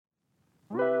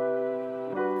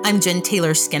I'm Jen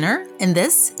Taylor Skinner, and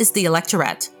this is The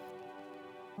Electorate.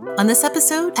 On this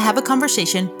episode, I have a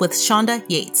conversation with Shanda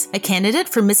Yates, a candidate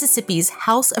for Mississippi's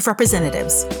House of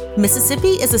Representatives. Mississippi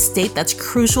is a state that's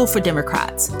crucial for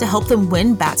Democrats to help them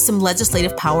win back some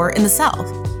legislative power in the South.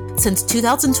 Since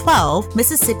 2012,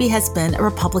 Mississippi has been a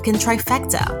Republican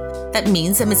trifecta. That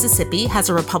means that Mississippi has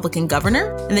a Republican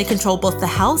governor, and they control both the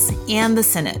House and the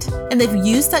Senate. And they've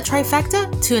used that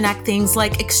trifecta to enact things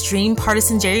like extreme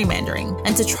partisan gerrymandering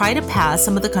and to try to pass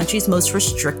some of the country's most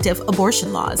restrictive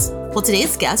abortion laws. Well,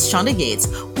 today's guest, Shanda Yates,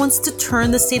 wants to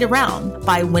turn the state around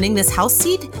by winning this House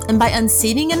seat and by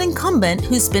unseating an incumbent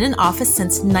who's been in office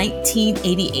since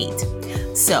 1988.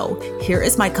 So, here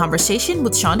is my conversation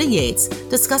with Shanda Yates,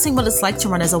 discussing what it's like to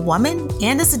run as a woman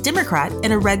and as a Democrat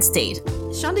in a red state.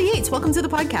 Shanda Yates, welcome to the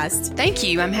podcast. Thank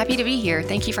you. I'm happy to be here.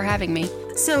 Thank you for having me.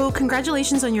 So,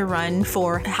 congratulations on your run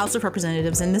for House of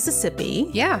Representatives in Mississippi.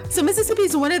 Yeah. So, Mississippi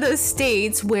is one of those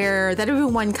states where that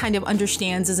everyone kind of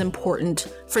understands is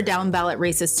important for down ballot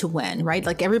races to win, right?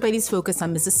 Like everybody's focused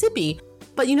on Mississippi.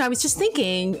 But, I was just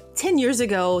thinking 10 years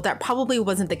ago, that probably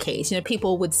wasn't the case.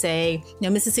 People would say,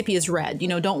 Mississippi is red.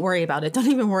 Don't worry about it. Don't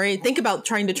even worry. Think about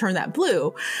trying to turn that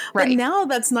blue. Right. But now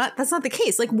that's not the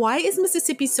case. Like, why is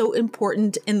Mississippi so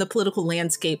important in the political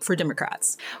landscape for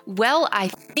Democrats? Well, I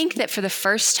think that for the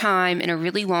first time in a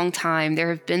really long time, there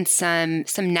have been some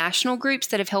national groups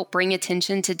that have helped bring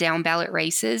attention to down ballot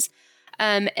races.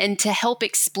 And to help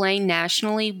explain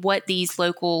nationally what these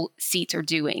local seats are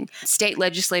doing. State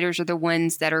legislators are the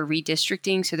ones that are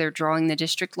redistricting, so they're drawing the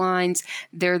district lines.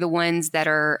 They're the ones that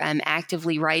are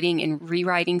actively writing and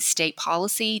rewriting state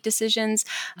policy decisions.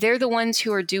 They're the ones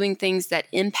who are doing things that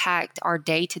impact our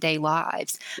day-to-day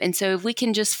lives. And so if we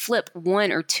can just flip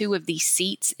one or two of these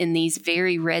seats in these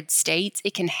very red states,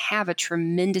 it can have a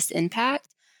tremendous impact,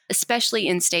 especially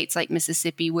in states like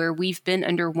Mississippi, where we've been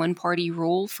under one-party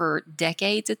rule for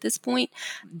decades at this point.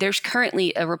 There's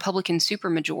currently a Republican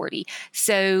supermajority.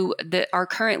 So our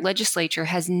current legislature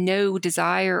has no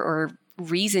desire or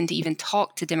reason to even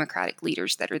talk to Democratic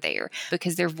leaders that are there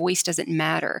because their voice doesn't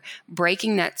matter.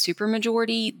 Breaking that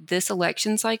supermajority this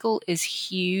election cycle is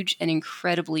huge and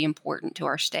incredibly important to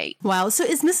our state. Wow. So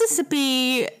is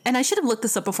Mississippi, and I should have looked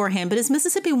this up beforehand, but is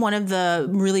Mississippi one of the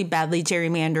really badly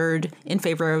gerrymandered in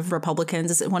favor of Republicans?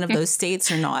 Is it one of those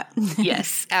states or not?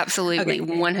 Yes, absolutely.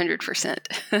 Okay.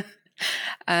 100%.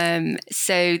 And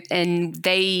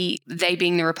they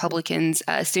being the Republicans,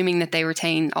 assuming that they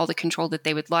retain all the control that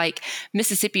they would like,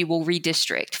 Mississippi will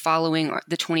redistrict following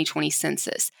the 2020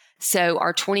 census. So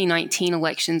our 2019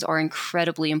 elections are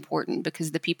incredibly important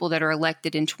because the people that are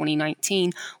elected in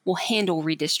 2019 will handle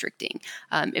redistricting.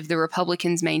 If the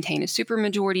Republicans maintain a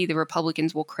supermajority, the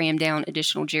Republicans will cram down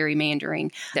additional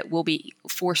gerrymandering that we'll be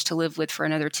forced to live with for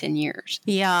another 10 years.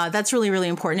 Yeah, that's really, really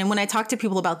important. And when I talk to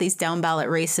people about these down ballot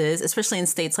races, especially in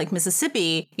states like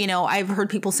Mississippi, I've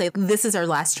heard people say this is our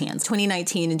last chance,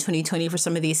 2019 and 2020 for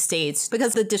some of these states,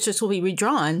 because the districts will be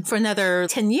redrawn for another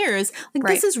 10 years.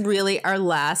 Right. This is really our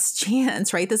last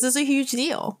chance, right? This is a huge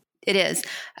deal. It is.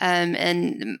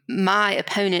 And my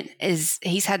opponent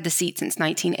he's had the seat since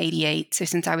 1988. So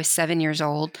since I was 7 years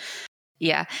old.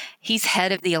 Yeah, he's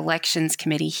head of the elections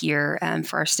committee here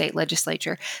for our state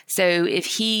legislature. So if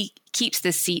he keeps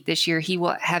this seat this year, he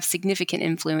will have significant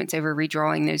influence over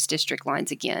redrawing those district lines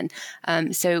again.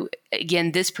 So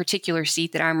again, this particular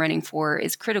seat that I'm running for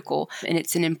is critical, and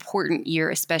it's an important year,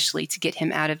 especially to get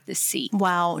him out of this seat.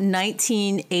 Wow,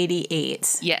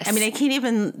 1988. Yes. I can't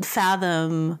even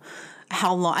fathom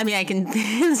how long. I can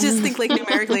just think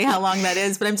numerically how long that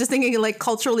is, but I'm just thinking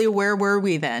culturally, where were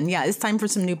we then? Yeah, it's time for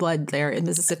some new blood there in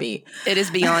Mississippi. It is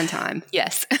beyond time.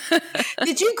 Yes.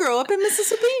 Did you grow up in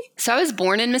Mississippi? So I was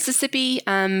born in Mississippi,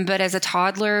 but as a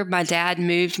toddler, my dad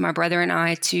moved my brother and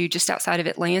I to just outside of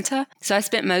Atlanta. So I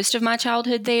spent most of my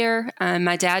childhood there.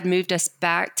 My dad moved us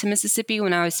back to Mississippi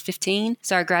when I was 15.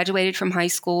 So I graduated from high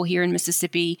school here in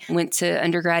Mississippi, went to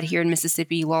undergrad here in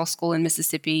Mississippi, law school in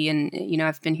Mississippi, and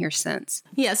I've been here since.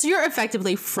 Yeah, so you're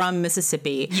effectively from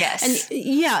Mississippi. Yes. And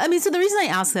yeah, so the reason I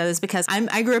ask that is because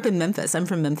I grew up in Memphis. I'm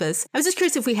from Memphis. I was just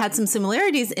curious if we had some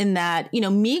similarities in that,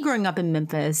 me growing up in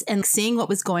Memphis and seeing what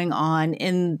was going on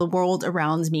in the world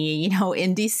around me,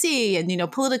 in DC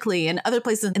and, politically and other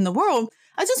places in the world.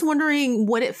 I was just wondering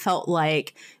what it felt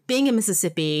like being in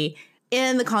Mississippi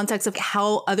in the context of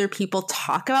how other people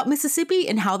talk about Mississippi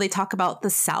and how they talk about the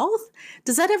South.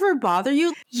 Does that ever bother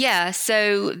you? Yeah.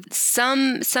 So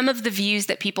some of the views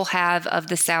that people have of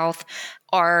the South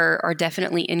are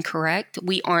definitely incorrect.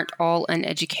 We aren't all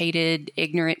uneducated,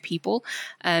 ignorant people.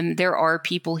 There are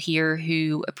people here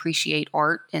who appreciate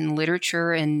art and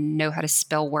literature and know how to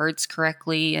spell words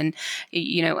correctly and,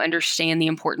 understand the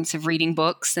importance of reading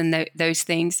books and those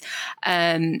things.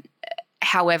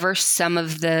 However, some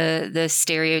of the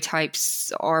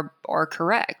stereotypes are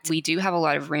correct. We do have a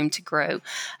lot of room to grow.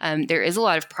 There is a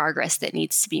lot of progress that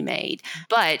needs to be made,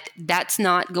 but that's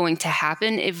not going to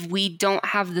happen if we don't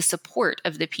have the support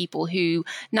of the people who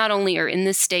not only are in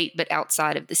the state, but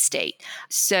outside of the state.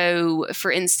 So,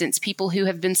 for instance, people who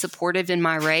have been supportive in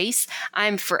my race,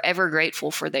 I'm forever grateful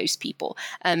for those people.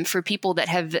 For people that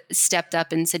have stepped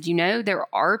up and said, there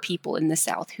are people in the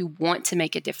South who want to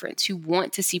make a difference, who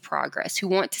want to see progress, who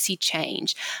want to see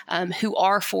change, who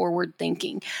are forward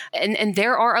thinking. And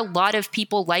there are a lot of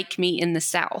people like me in the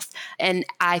South. And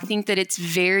I think that it's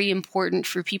very important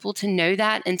for people to know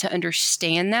that and to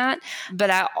understand that. But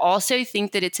I also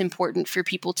think that it's important for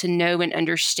people to know and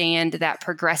understand that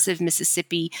progressive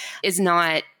Mississippi is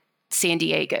not San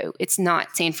Diego. It's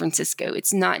not San Francisco.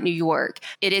 It's not New York.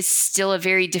 It is still a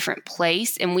very different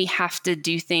place. And we have to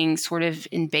do things sort of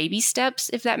in baby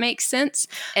steps, if that makes sense.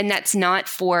 And that's not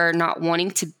for not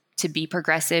wanting to be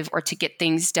progressive or to get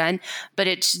things done, but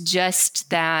it's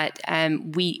just that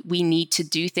we need to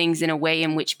do things in a way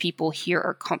in which people here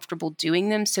are comfortable doing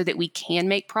them so that we can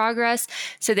make progress,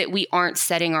 so that we aren't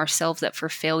setting ourselves up for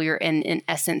failure and in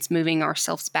essence moving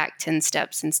ourselves back 10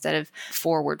 steps instead of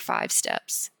forward 5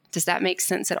 steps. Does that make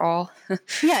sense at all?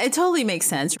 Yeah, it totally makes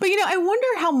sense. But, I wonder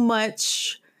how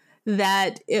much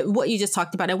what you just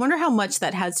talked about, I wonder how much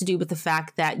that has to do with the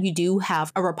fact that you do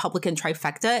have a Republican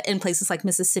trifecta in places like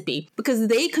Mississippi, because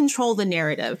they control the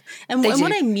narrative. And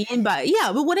what I mean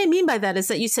by that is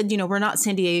that you said, we're not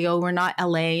San Diego, we're not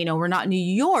LA, we're not New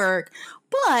York,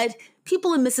 but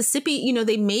people in Mississippi,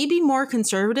 they may be more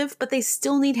conservative, but they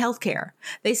still need healthcare.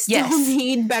 They still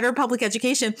need better public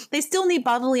education. They still need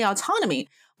bodily autonomy.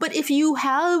 But if you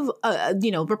have,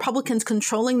 Republicans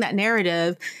controlling that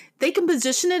narrative, they can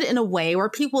position it in a way where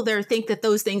people there think that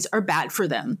those things are bad for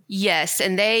them. Yes.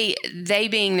 And they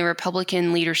being the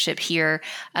Republican leadership here,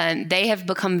 they have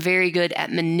become very good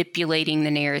at manipulating the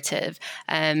narrative,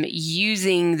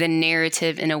 using the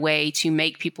narrative in a way to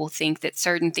make people think that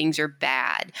certain things are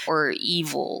bad or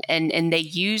evil. And they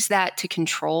use that to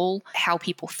control how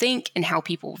people think and how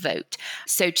people vote.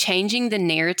 So changing the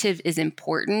narrative is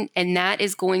important. And that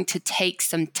is going to take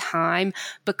some time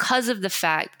because of the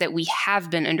fact that we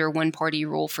have been under one-party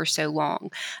rule for so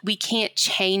long. We can't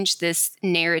change this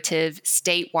narrative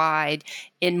statewide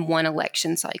in one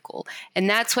election cycle. And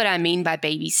that's what I mean by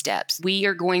baby steps. We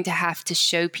are going to have to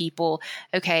show people,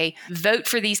 okay, vote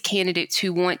for these candidates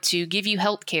who want to give you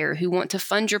health care, who want to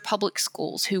fund your public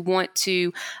schools, who want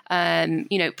to,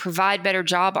 provide better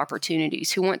job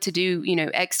opportunities, who want to do,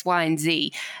 X, Y, and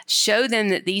Z. Show them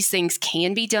that these things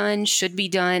can be done, should be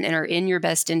done, and are in your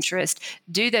best interest.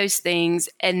 Do those things.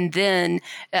 And then,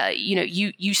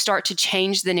 you start to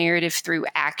change the narrative through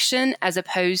action as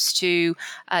opposed to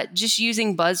just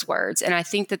using buzzwords. And I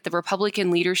think that the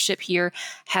Republican leadership here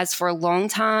has for a long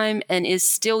time and is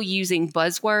still using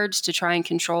buzzwords to try and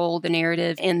control the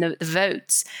narrative and the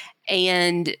votes.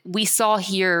 And we saw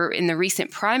here in the recent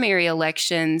primary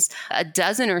elections, a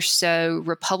dozen or so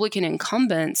Republican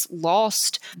incumbents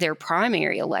lost their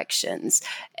primary elections.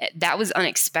 That was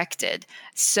unexpected.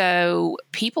 So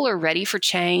people are ready for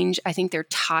change. I think they're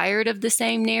tired of the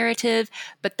same narrative,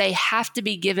 but they have to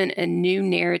be given a new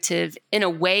narrative in a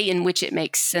way in which it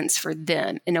makes sense for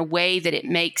them, in a way that it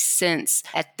makes sense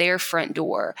at their front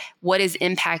door, what is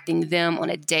impacting them on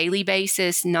a daily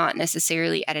basis, not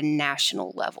necessarily at a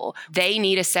national level. They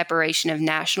need a separation of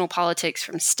national politics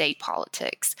from state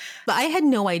politics. But I had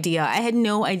no idea.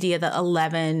 That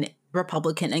 11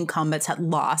 Republican incumbents had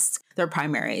lost their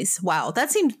primaries. Wow,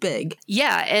 that seemed big.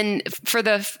 Yeah, and for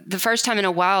the first time in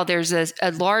a while, there's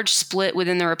a large split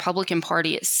within the Republican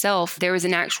Party itself. There was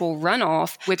an actual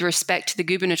runoff with respect to the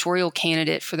gubernatorial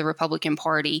candidate for the Republican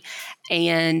Party,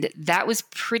 and that was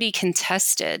pretty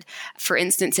contested. For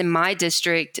instance, in my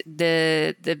district,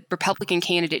 the Republican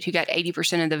candidate who got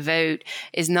 80% of the vote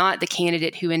is not the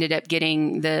candidate who ended up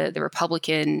getting the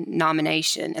Republican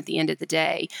nomination at the end of the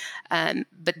day.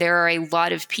 But there are a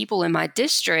lot of people in my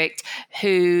district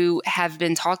who have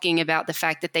been talking about the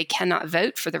fact that they cannot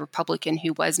vote for the Republican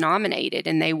who was nominated,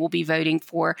 and they will be voting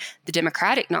for the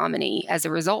Democratic nominee as a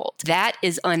result. That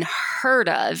is unheard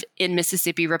of in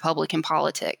Mississippi Republican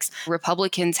politics.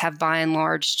 Republicans have by and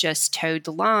large just towed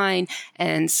the line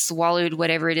and swallowed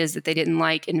whatever it is that they didn't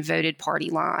like and voted party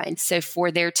line. So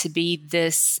for there to be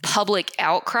this public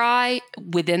outcry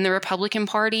within the Republican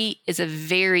Party is a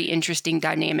very interesting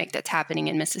dynamic that's happening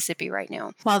in Mississippi right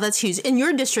now. Wow, that's huge. In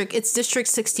your district, it's District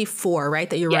 64, right,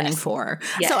 that you're running for.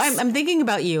 Yes. So I'm thinking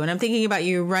about you, and I'm thinking about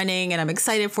you running, and I'm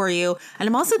excited for you. And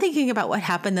I'm also thinking about what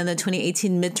happened in the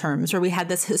 2018 midterms, where we had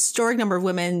this historic number of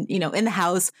women, in the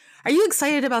House. Are you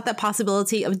excited about that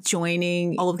possibility of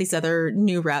joining all of these other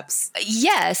new reps?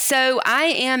 Yes. So I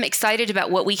am excited about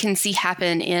what we can see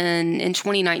happen in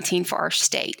 2019 for our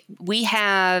state. We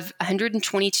have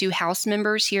 122 House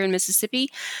members here in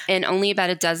Mississippi, and only about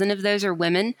a dozen of those are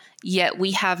women. Yet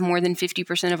we have more than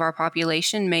 50% of our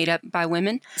population made up by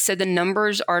women. So the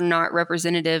numbers are not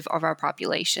representative of our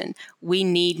population. We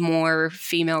need more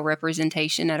female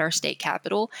representation at our state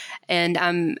capitol. And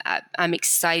I'm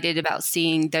excited about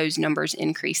seeing those numbers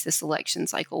increase this election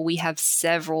cycle. We have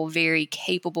several very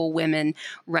capable women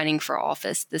running for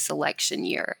office this election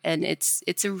year. And it's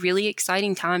a really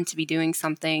exciting time to be doing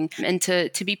something and to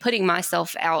be putting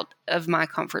myself out of my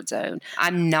comfort zone.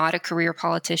 I'm not a career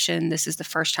politician. This is the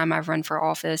first time I've run for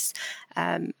office.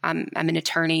 I'm an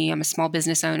attorney. I'm a small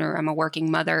business owner. I'm a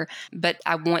working mother. But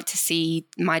I want to see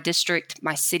my district,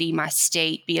 my city, my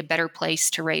state be a better place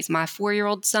to raise my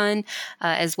 4-year-old son,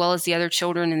 as well as the other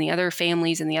children and the other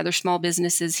families and the other small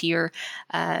businesses here.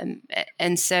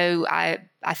 And so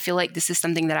I feel like this is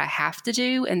something that I have to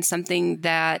do, and something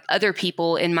that other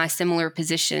people in my similar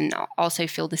position also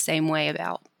feel the same way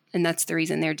about. And that's the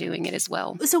reason they're doing it as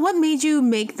well. So what made you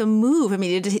make the move? I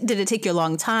mean, did it take you a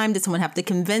long time? Did someone have to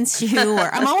convince you? Or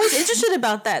I'm always interested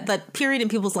about that period in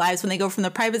people's lives when they go from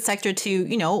the private sector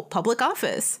to, public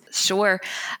office. Sure.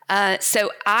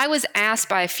 So I was asked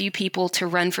by a few people to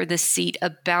run for this seat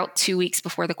about 2 weeks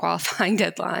before the qualifying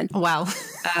deadline. Wow.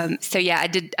 So yeah, I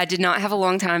did not have a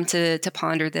long time to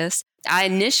ponder this. I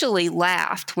initially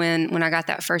laughed when I got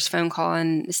that first phone call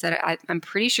and said, I'm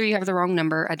pretty sure you have the wrong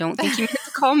number. I don't think you meant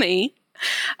to call me.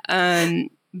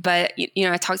 But,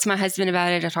 I talked to my husband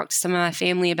about it. I talked to some of my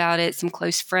family about it, some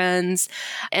close friends,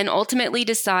 and ultimately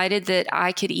decided that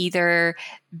I could either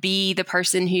be the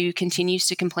person who continues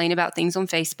to complain about things on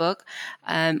Facebook,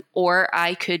 or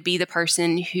I could be the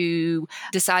person who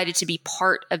decided to be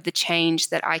part of the change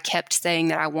that I kept saying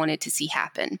that I wanted to see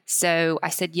happen. So I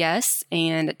said yes,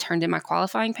 and turned in my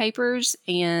qualifying papers,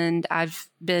 and I've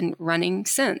been running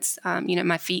since.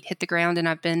 My feet hit the ground, and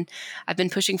I've been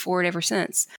pushing forward ever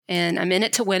since. And I'm in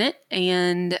it to win it,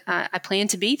 and I plan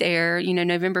to be there,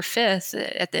 November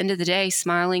 5th at the end of the day,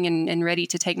 smiling and ready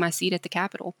to take my seat at the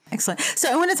Capitol. Excellent. So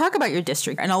I want to talk about your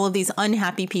district and all of these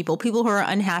unhappy people who are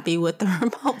unhappy with the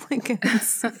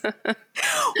Republicans.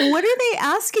 What are they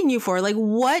asking you for? Like,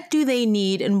 what do they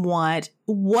need and want?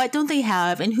 What don't they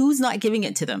have, and who's not giving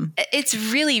it to them? It's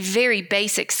really very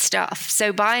basic stuff.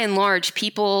 So by and large,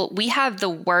 we have the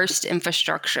worst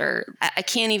infrastructure. I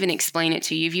can't even explain it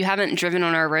to you. If you haven't driven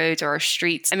on our roads or our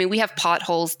streets, we have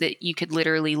potholes that you could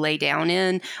literally lay down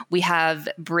in. We have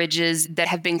bridges that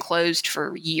have been closed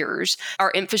for years.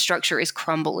 Our infrastructure is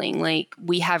crumbling. Like,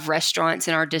 we have restaurants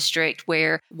in our district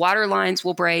where water lines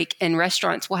will break and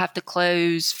restaurants will have to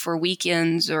close for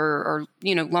weekends or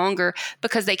longer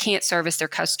because they can't service their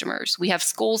customers. We have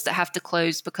schools that have to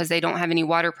close because they don't have any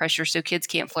water pressure, so kids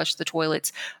can't flush the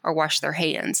toilets or wash their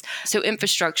hands. So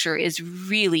infrastructure is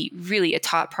really, really a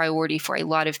top priority for a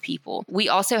lot of people. We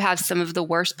also have some of the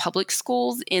worst public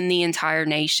schools in the entire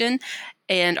nation,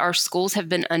 and our schools have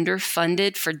been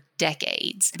underfunded for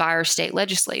decades by our state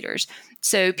legislators.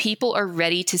 So people are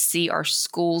ready to see our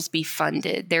schools be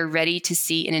funded. They're ready to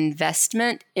see an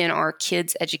investment in our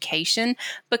kids' education,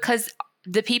 because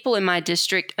the people in my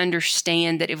district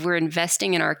understand that if we're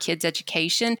investing in our kids'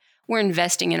 education, we're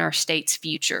investing in our state's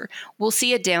future. We'll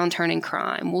see a downturn in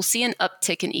crime. We'll see an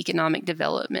uptick in economic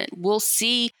development. We'll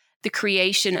see the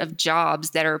creation of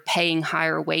jobs that are paying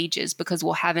higher wages because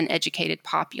we'll have an educated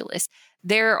populace.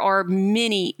 There are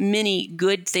many, many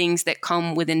good things that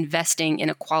come with investing in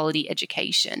a quality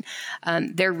education.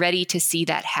 They're ready to see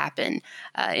that happen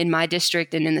in my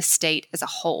district and in the state as a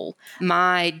whole.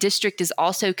 My district is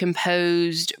also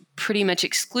composed pretty much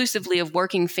exclusively of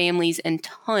working families and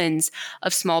tons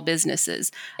of small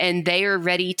businesses. And they are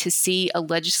ready to see a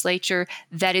legislature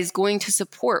that is going to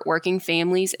support working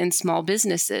families and small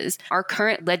businesses. Our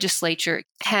current legislature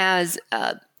has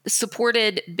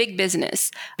supported big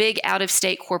business, big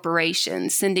out-of-state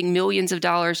corporations, sending millions of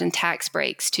dollars in tax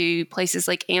breaks to places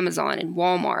like Amazon and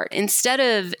Walmart. Instead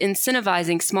of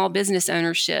incentivizing small business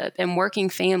ownership and working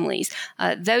families,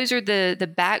 those are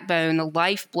the backbone, the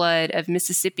lifeblood of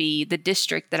Mississippi, the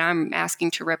district that I'm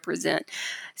asking to represent.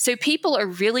 So people are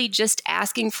really just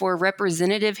asking for a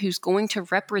representative who's going to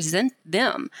represent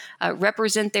them,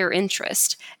 represent their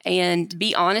interest, and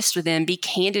be honest with them, be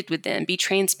candid with them, be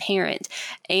transparent,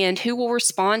 and who will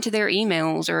respond to their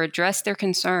emails or address their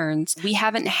concerns. We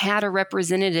haven't had a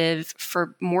representative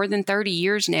for more than 30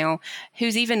 years now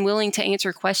who's even willing to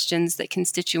answer questions that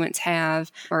constituents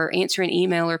have, or answer an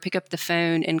email or pick up the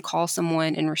phone and call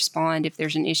someone and respond if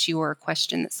there's an issue or a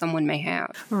question that someone may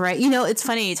have. Right. It's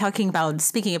funny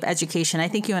speaking of education, I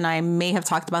think you and I may have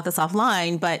talked about this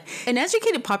offline, but an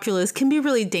educated populace can be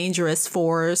really dangerous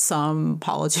for some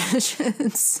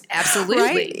politicians. Absolutely.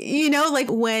 Right? Like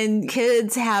when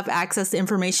kids have access to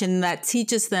information that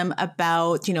teaches them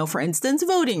about, for instance,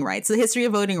 voting rights, the history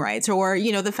of voting rights, or,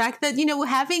 the fact that,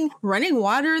 having running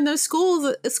water in their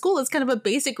school is kind of a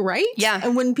basic right. Yeah.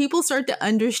 And when people start to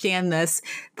understand this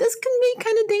can be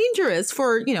kind of dangerous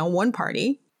for, one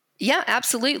party. Yeah,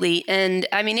 absolutely. And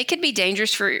I mean, it could be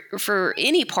dangerous for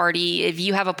any party if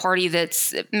you have a party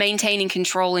that's maintaining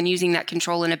control and using that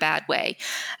control in a bad way.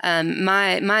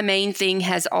 My main thing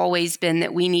has always been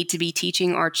that we need to be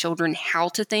teaching our children how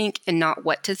to think and not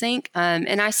what to think.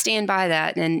 And I stand by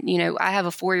that. And, I have a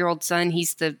 4-year-old son.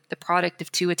 He's the product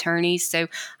of 2 attorneys. So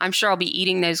I'm sure I'll be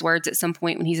eating those words at some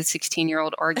point when he's a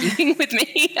 16-year-old arguing with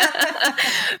me.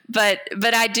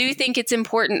 But I do think it's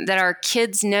important that our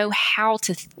kids know how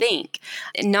to think.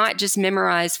 And not just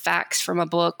memorize facts from a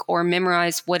book or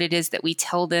memorize what it is that we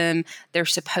tell them they're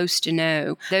supposed to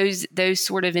know. Those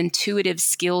sort of intuitive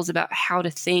skills about how to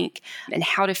think and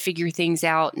how to figure things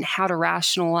out and how to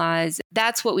rationalize.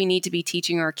 That's what we need to be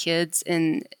teaching our kids,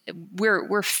 and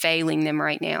we're failing them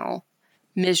right now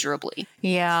miserably.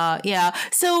 Yeah.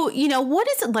 So, what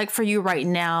is it like for you right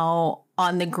now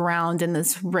on the ground in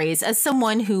this race as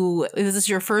someone who this is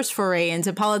your first foray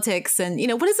into politics? And,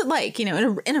 what is it like, in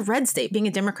a red state, being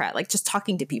a Democrat, like just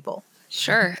talking to people?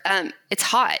 Sure. It's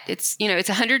hot. It's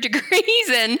 100 degrees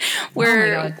and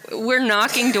we're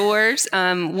knocking doors.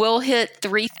 We'll hit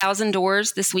 3,000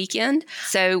 doors this weekend.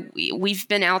 So we've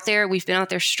been out there. We've been out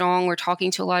there strong. We're talking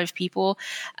to a lot of people.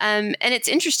 And it's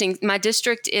interesting. My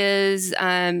district is,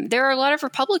 there are a lot of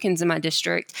Republicans in my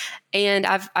district. And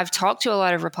I've talked to a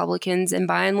lot of Republicans, and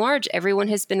by and large, everyone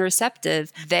has been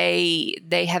receptive. They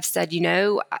have said,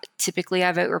 typically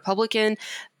I vote Republican.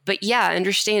 But yeah, I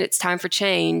understand it's time for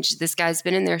change. This guy's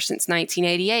been in there since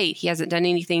 1988. He hasn't done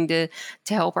anything to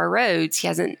help our roads. He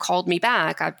hasn't called me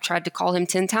back. I've tried to call him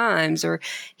 10 times, or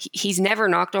he's never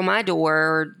knocked on my door,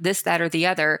 or this, that, or the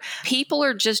other. People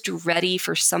are just ready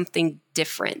for something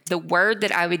different. The word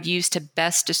that I would use to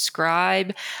best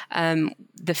describe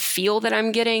the feel that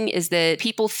I'm getting is that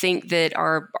people think that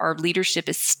our leadership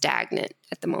is stagnant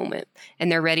at the moment, and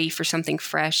they're ready for something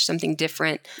fresh, something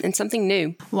different, and something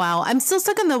new. Wow. I'm still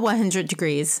stuck in the 100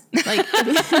 degrees. Like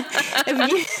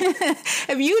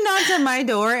if you knocked on my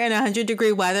door in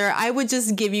 100-degree weather, I would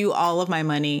just give you all of my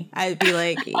money. I'd be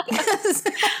like,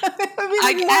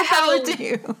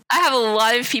 I have a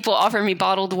lot of people offer me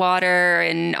bottled water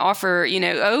and offer,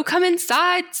 come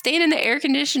inside, stand in the air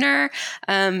conditioner.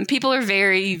 People are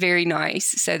very, very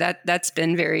nice. So that's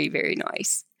been very, very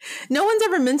nice. No one's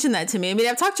ever mentioned that to me. I mean,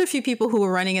 I've talked to a few people who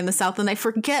were running in the South, and I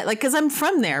forget, because I'm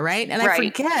from there, right? And I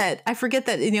forget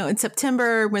that, in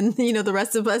September when, the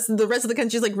rest of the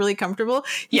country is really comfortable,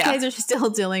 you guys are still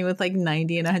dealing with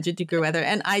 90 and 100-degree weather,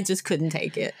 and I just couldn't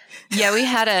take it. Yeah, we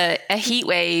had a heat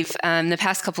wave the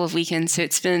past couple of weekends, so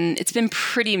it's been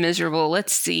pretty miserable.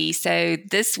 Let's see. So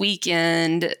this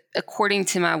weekend, according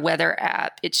to my weather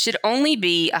app, it should only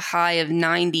be a high of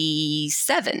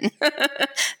 97.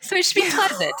 So it should be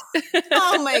pleasant.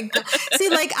 Oh my God. See,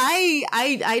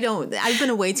 I've been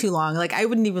away too long. I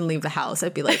wouldn't even leave the house.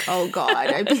 I'd be like, oh God,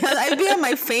 I'd be on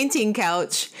my fainting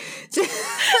couch with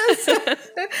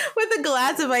a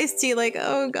glass of iced tea.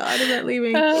 Oh God, I'm not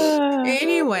leaving.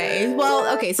 Anyway,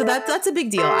 well, okay. So that's a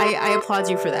big deal. I applaud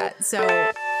you for that.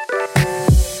 So.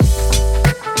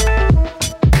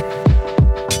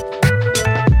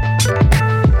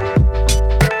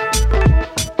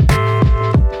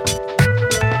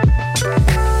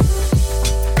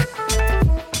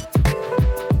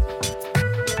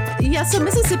 Yeah, so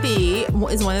Mississippi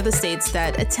is one of the states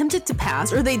that attempted to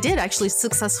pass, or they did actually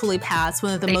successfully pass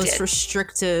one of the most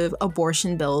restrictive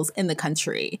abortion bills in the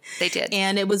country. They did.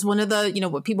 And it was one of the,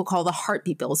 what people call the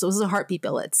heartbeat bill. So it was a heartbeat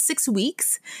bill at 6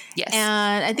 weeks. Yes.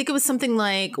 And I think it was something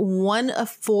like one of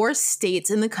 4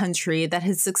 states in the country that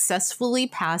had successfully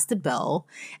passed a bill.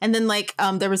 And then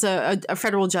there was a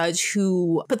federal judge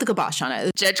who put the kibosh on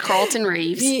it. Judge Carlton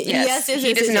Reeves. Yes.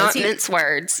 He does not mince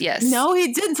words. Yes. No,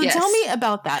 he didn't. So tell me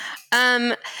about that.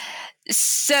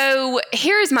 So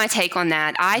here's my take on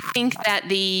that. I think that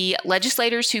the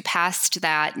legislators who passed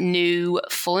that knew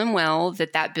full and well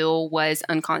that that bill was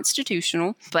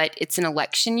unconstitutional, but it's an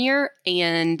election year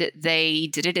and they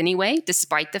did it anyway,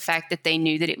 despite the fact that they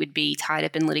knew that it would be tied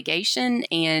up in litigation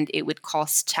and it would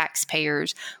cost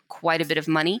taxpayers quite a bit of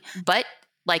money. But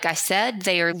like I said,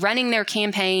 they are running their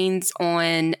campaigns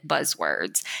on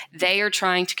buzzwords. They are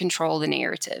trying to control the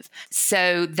narrative.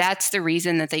 So that's the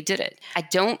reason that they did it. I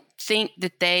don't think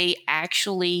that they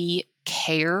actually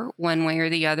care one way or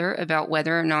the other about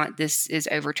whether or not this is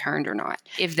overturned or not.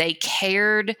 If they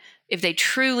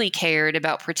truly cared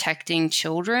about protecting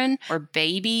children or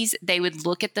babies, they would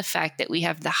look at the fact that we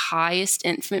have the highest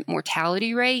infant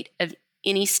mortality rate of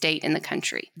any state in the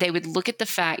country. They would look at the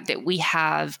fact that we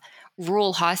have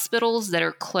rural hospitals that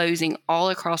are closing all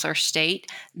across our state,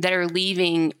 that are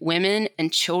leaving women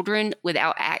and children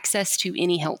without access to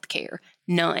any health care.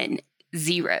 None.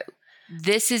 Zero.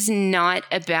 This is not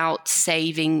about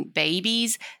saving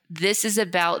babies. This is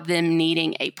about them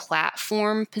needing a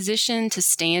platform position to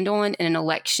stand on in an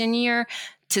election year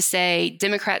to say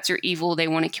Democrats are evil, they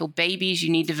want to kill babies,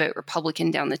 you need to vote Republican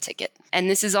down the ticket. And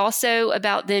this is also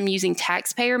about them using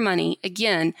taxpayer money,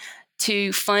 again,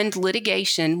 to fund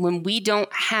litigation when we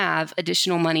don't have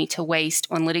additional money to waste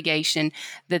on litigation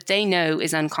that they know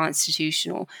is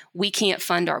unconstitutional. We can't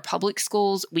fund our public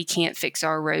schools. We can't fix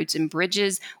our roads and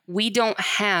bridges. We don't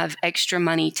have extra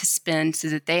money to spend so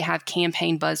that they have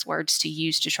campaign buzzwords to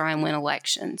use to try and win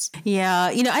elections. Yeah.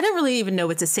 I don't really even know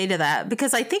what to say to that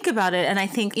because I think about it and I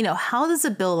think, how does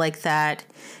a bill like that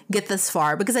get this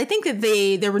far? Because I think that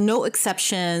there were no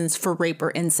exceptions for rape or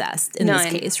incest in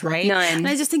this case, right? None. And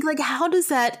I just think how does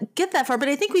that get that far? But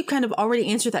I think we've kind of already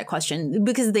answered that question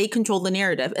because they control the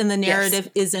narrative and the narrative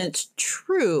isn't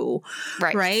true.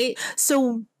 Right.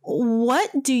 So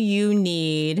what do you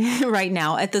need right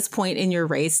now at this point in your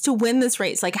race to win this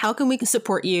race? How can we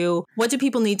support you? What do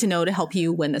people need to know to help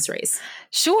you win this race?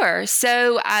 Sure.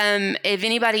 So if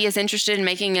anybody is interested in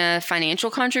making a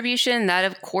financial contribution, that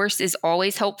of course is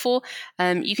always helpful.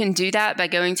 You can do that by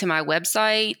going to my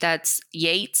website. That's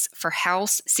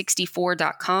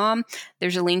yatesforhouse64.com.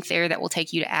 There's a link there that will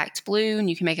take you to Act Blue and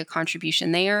you can make a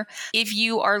contribution there. If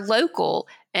you are local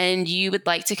and you would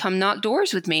like to come knock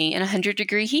doors with me in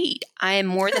 100-degree heat, I am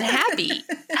more than happy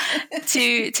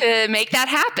to make that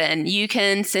happen. You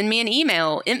can send me an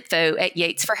email,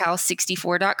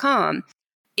 info@yatesforhouse64.com.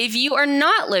 If you are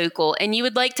not local and you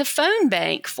would like to phone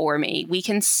bank for me, we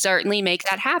can certainly make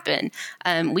that happen.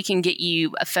 We can get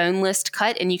you a phone list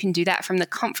cut and you can do that from the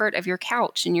comfort of your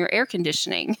couch and your air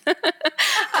conditioning.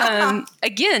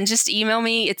 Again, just email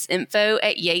me. It's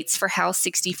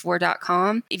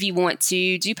info@yatesforhouse64.com. If you want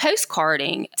to do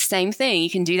postcarding, same thing. You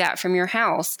can do that from your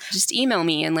house. Just email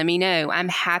me and let me know. I'm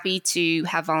happy to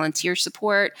have volunteer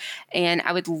support and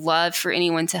I would love for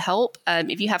anyone to help.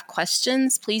 If you have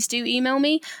questions, please do email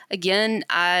me. Again,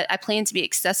 I plan to be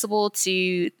accessible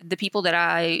to the people that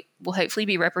I will hopefully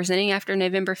be representing after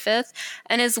November 5th,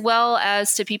 and as well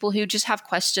as to people who just have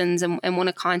questions and want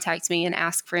to contact me and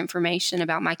ask for information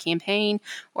about my campaign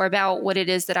or about what it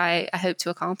is that I hope to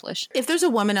accomplish. If there's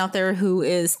a woman out there who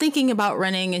is thinking about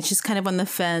running and she's kind of on the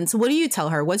fence, what do you tell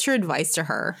her? What's your advice to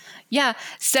her? Yeah,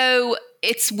 so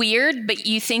it's weird, but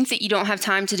you think that you don't have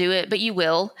time to do it, but you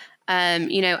will.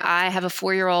 I have a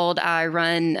 4-year-old. I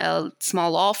run a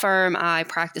small law firm. I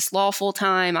practice law full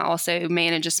time. I also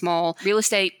manage a small real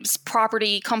estate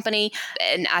property company.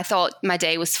 And I thought my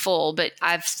day was full, but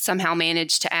I've somehow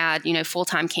managed to add,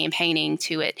 full-time campaigning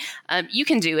to it. You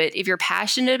can do it. If you're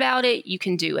passionate about it, you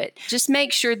can do it. Just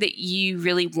make sure that you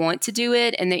really want to do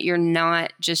it and that you're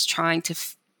not just trying to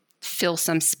fill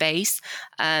some space.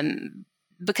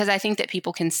 Because I think that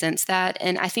people can sense that.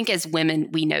 And I think as women,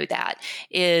 we know that.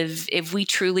 If we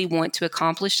truly want to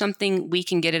accomplish something, we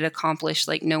can get it accomplished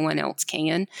like no one else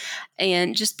can.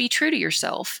 And just be true to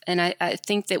yourself. And I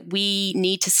think that we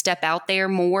need to step out there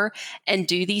more and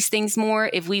do these things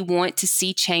more. If we want to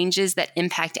see changes that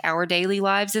impact our daily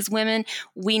lives as women,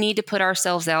 we need to put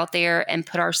ourselves out there and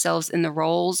put ourselves in the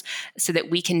roles so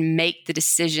that we can make the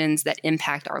decisions that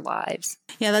impact our lives.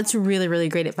 Yeah, that's really, really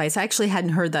great advice. I actually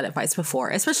hadn't heard that advice before.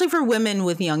 especially for women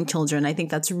with young children. I think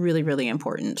that's really, really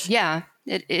important. Yeah.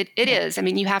 It is. I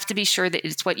mean, you have to be sure that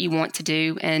it's what you want to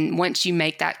do. And once you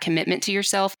make that commitment to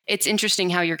yourself, it's interesting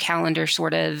how your calendar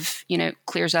sort of,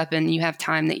 clears up and you have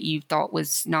time that you thought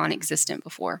was non-existent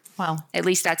before. Wow. At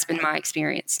least that's been my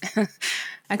experience.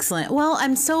 Excellent. Well,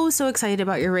 I'm so excited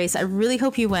about your race. I really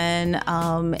hope you win.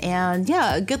 And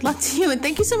yeah, good luck to you. And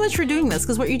thank you so much for doing this,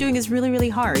 because what you're doing is really, really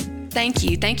hard. Thank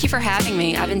you. Thank you for having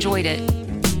me. I've enjoyed it.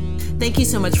 Thank you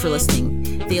so much for listening.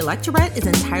 The Electorette is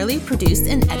entirely produced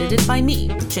and edited by me,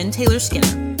 Jen Taylor Skinner.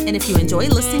 And if you enjoy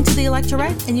listening to The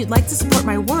Electorette and you'd like to support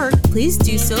my work, please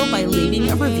do so by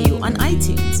leaving a review on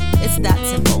iTunes. It's that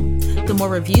simple. The more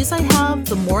reviews I have,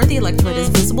 the more The Electorette is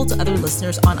visible to other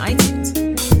listeners on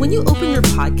iTunes. When you open your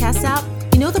podcast app,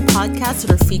 the podcasts that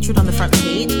are featured on the front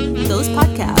page? Those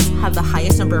podcasts have the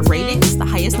highest number of ratings, the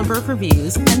highest number of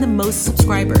reviews, and the most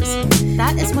subscribers.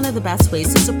 That is one of the best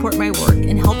ways to support my work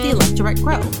and help the Electorette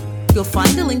grow. You'll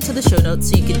find a link to the show notes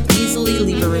so you can easily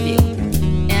leave a review.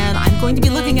 And I'm going to be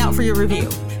looking out for your review.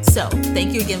 So,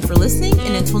 thank you again for listening,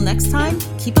 and until next time,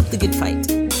 keep up the good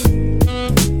fight.